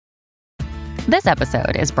This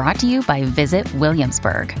episode is brought to you by Visit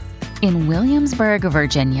Williamsburg. In Williamsburg,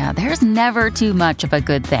 Virginia, there's never too much of a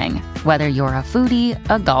good thing. Whether you're a foodie,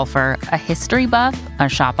 a golfer, a history buff, a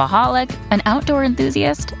shopaholic, an outdoor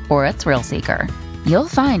enthusiast, or a thrill seeker, you'll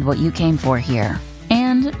find what you came for here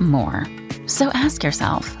and more. So ask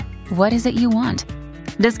yourself, what is it you want?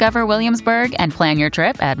 Discover Williamsburg and plan your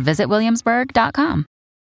trip at visitwilliamsburg.com.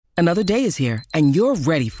 Another day is here, and you're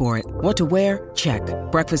ready for it. What to wear? Check.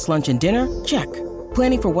 Breakfast, lunch, and dinner? Check.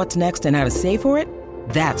 Planning for what's next and how to save for it?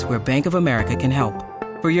 That's where Bank of America can help.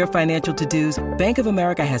 For your financial to-dos, Bank of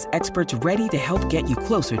America has experts ready to help get you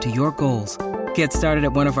closer to your goals. Get started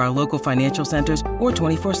at one of our local financial centers or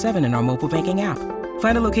 24/7 in our mobile banking app.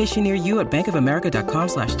 Find a location near you at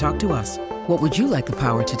bankofamerica.com/talktous. What would you like the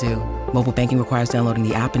power to do? Mobile banking requires downloading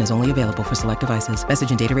the app and is only available for select devices.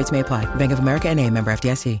 Message and data rates may apply. Bank of America N.A., member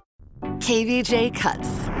FDIC. KVJ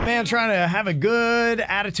Cuts. Man, trying to have a good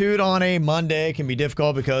attitude on a Monday can be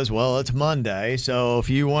difficult because, well, it's Monday. So if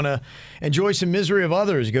you want to enjoy some misery of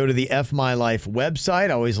others, go to the F My Life website.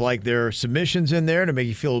 I always like their submissions in there to make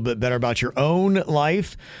you feel a little bit better about your own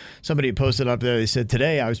life. Somebody posted up there, they said,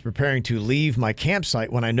 today I was preparing to leave my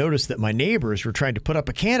campsite when I noticed that my neighbors were trying to put up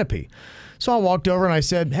a canopy. So I walked over and I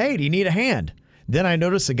said, hey, do you need a hand? Then I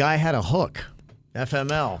noticed the guy had a hook.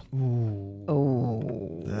 FML. Ooh.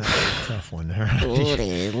 Oh. That's a tough one there.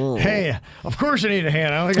 Hey, of course I need a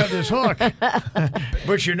hand. I only got this hook.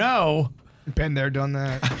 But you know. Been there, done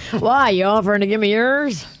that. Why? You offering to give me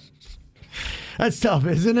yours? That's tough,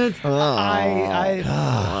 isn't it? I've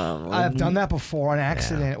done that before on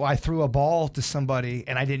accident. Yeah. I threw a ball to somebody,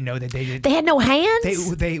 and I didn't know that they did. They had no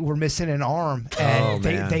hands? They were missing an arm, and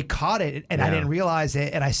they caught it, and I didn't realize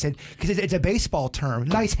it. And I said, because it's a baseball term,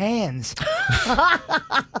 nice hands.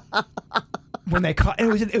 When they caught, it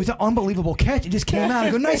was an unbelievable catch. It just came out.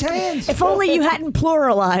 I go, nice hands. If only you hadn't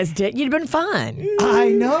pluralized it, you'd have been fine. I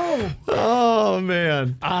know. Oh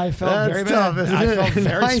man, I felt very bad.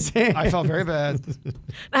 I felt very bad.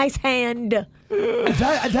 Nice hand.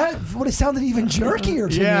 That would have sounded even jerkier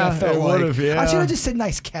to me. I felt would have. Yeah, I should have just said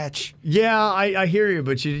nice catch. Yeah, I hear you,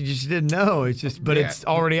 but you just didn't know. It's just, it's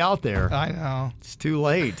already out there. I know. It's too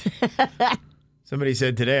late. Somebody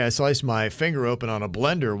said today I sliced my finger open on a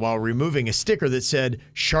blender while removing a sticker that said,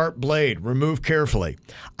 sharp blade, remove carefully.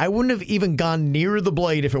 I wouldn't have even gone near the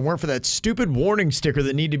blade if it weren't for that stupid warning sticker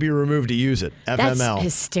that needed to be removed to use it. FML. That's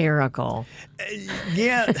hysterical.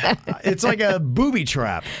 Yeah, it's like a booby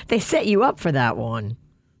trap. They set you up for that one.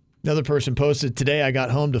 Another person posted, today I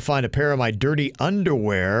got home to find a pair of my dirty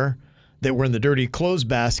underwear that were in the dirty clothes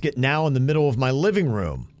basket now in the middle of my living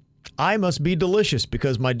room. I must be delicious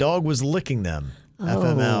because my dog was licking them.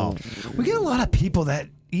 FML. We get a lot of people that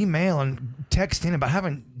email and text in about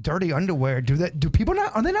having dirty underwear. Do people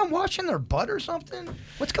not? Are they not washing their butt or something?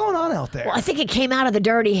 What's going on out there? Well, I think it came out of the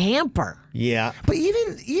dirty hamper. Yeah, but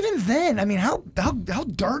even then, I mean, how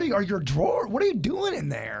dirty are your drawers? What are you doing in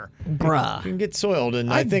there, bruh? You can get soiled,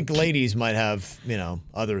 and I think ladies might have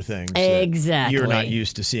other things exactly you're not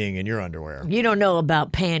used to seeing in your underwear. You don't know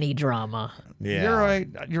about panty drama. Yeah, you're right.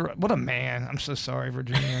 You're right. What a man. I'm so sorry,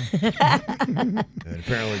 Virginia. And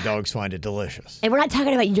apparently, dogs find it delicious. And we're not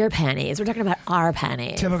talking about your panties. We're talking about our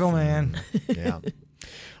panties. Typical man. Yeah.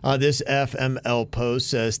 This FML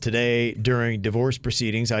post says, today during divorce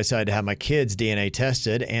proceedings, I decided to have my kids' DNA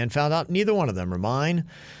tested and found out neither one of them are mine.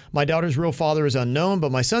 My daughter's real father is unknown,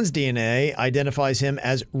 but my son's DNA identifies him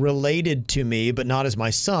as related to me, but not as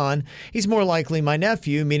my son. He's more likely my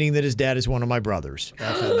nephew, meaning that his dad is one of my brothers.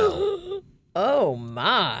 FML. Oh,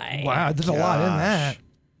 my. Wow, there's a lot in that.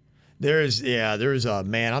 There's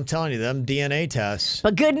man, I'm telling you, them DNA tests.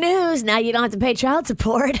 But good news, now you don't have to pay child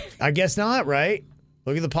support. I guess not, right?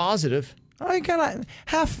 Look at the positive. I got a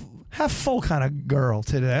half full kind of girl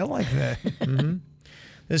today. I like that. Mm-hmm.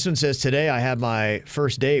 This one says, today I had my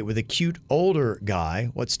first date with a cute older guy.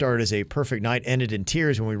 What started as a perfect night ended in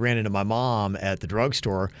tears when we ran into my mom at the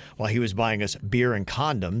drugstore while he was buying us beer and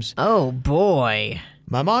condoms. Oh, boy.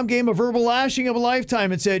 My mom gave him a verbal lashing of a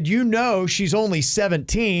lifetime and said, she's only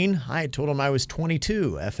 17. I had told him I was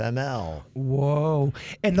 22, FML. Whoa.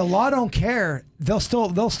 And the law don't care. They'll still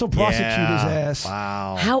prosecute his ass.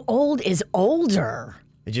 Wow. How old is older?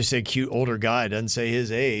 It just said cute older guy. It doesn't say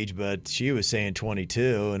his age, but she was saying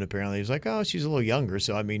 22, and apparently he was like, oh, she's a little younger.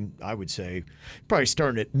 So, I mean, I would say probably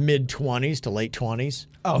starting at mid-20s to late 20s.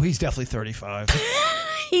 Oh, he's definitely 35.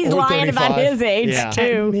 He's lying 35. About his age,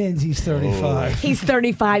 too. That means he's 35. Oh. He's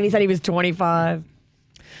 35. He said he was 25.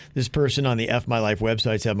 This person on the F My Life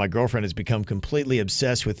website said, my girlfriend has become completely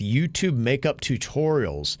obsessed with YouTube makeup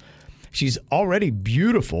tutorials. She's already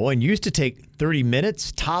beautiful and used to take 30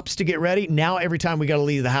 minutes tops to get ready. Now every time we got to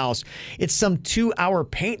leave the house, it's some 2-hour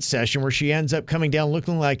paint session where she ends up coming down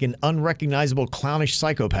looking like an unrecognizable clownish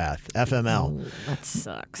psychopath. FML. Oh, that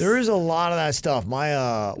sucks. There is a lot of that stuff.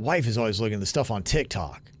 My wife is always looking at the stuff on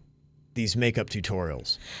TikTok. These makeup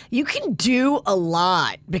tutorials. You can do a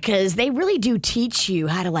lot because they really do teach you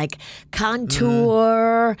how to like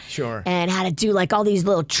contour Sure. and how to do like all these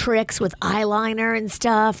little tricks with eyeliner and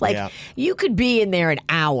stuff. Like you could be in there an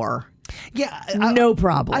hour. Yeah, No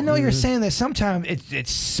problem. I know you're saying that sometimes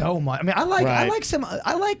it's so much. I mean, I like eyeshadow.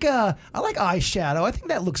 I think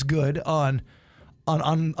that looks good on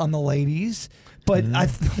the ladies. But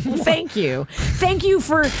Thank you. Thank you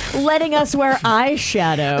for letting us wear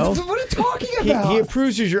eyeshadow. What are you talking about? He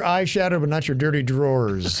approves of your eyeshadow, but not your dirty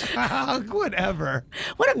drawers. Whatever.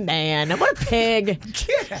 What a man. What a pig.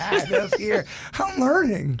 Get out of here. I'm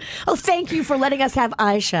learning. Oh, thank you for letting us have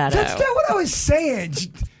eyeshadow. That's not what I was saying.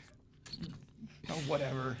 Oh,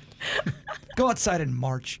 whatever. Go outside in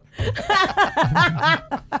March.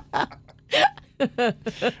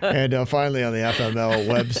 And finally on the FML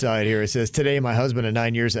website here, it says, today my husband of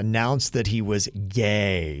 9 years announced that he was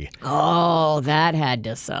gay. Oh, that had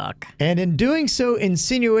to suck. And in doing so,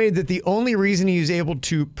 insinuated that the only reason he was able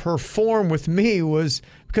to perform with me was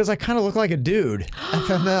because I kind of look like a dude.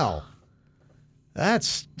 FML.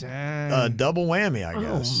 That's a double whammy, I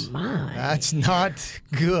guess. Oh, my. That's not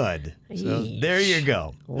good. So there you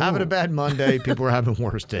go. Having a bad Monday. People are having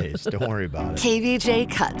worse days. Don't worry about it.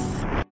 KVJ Cuts.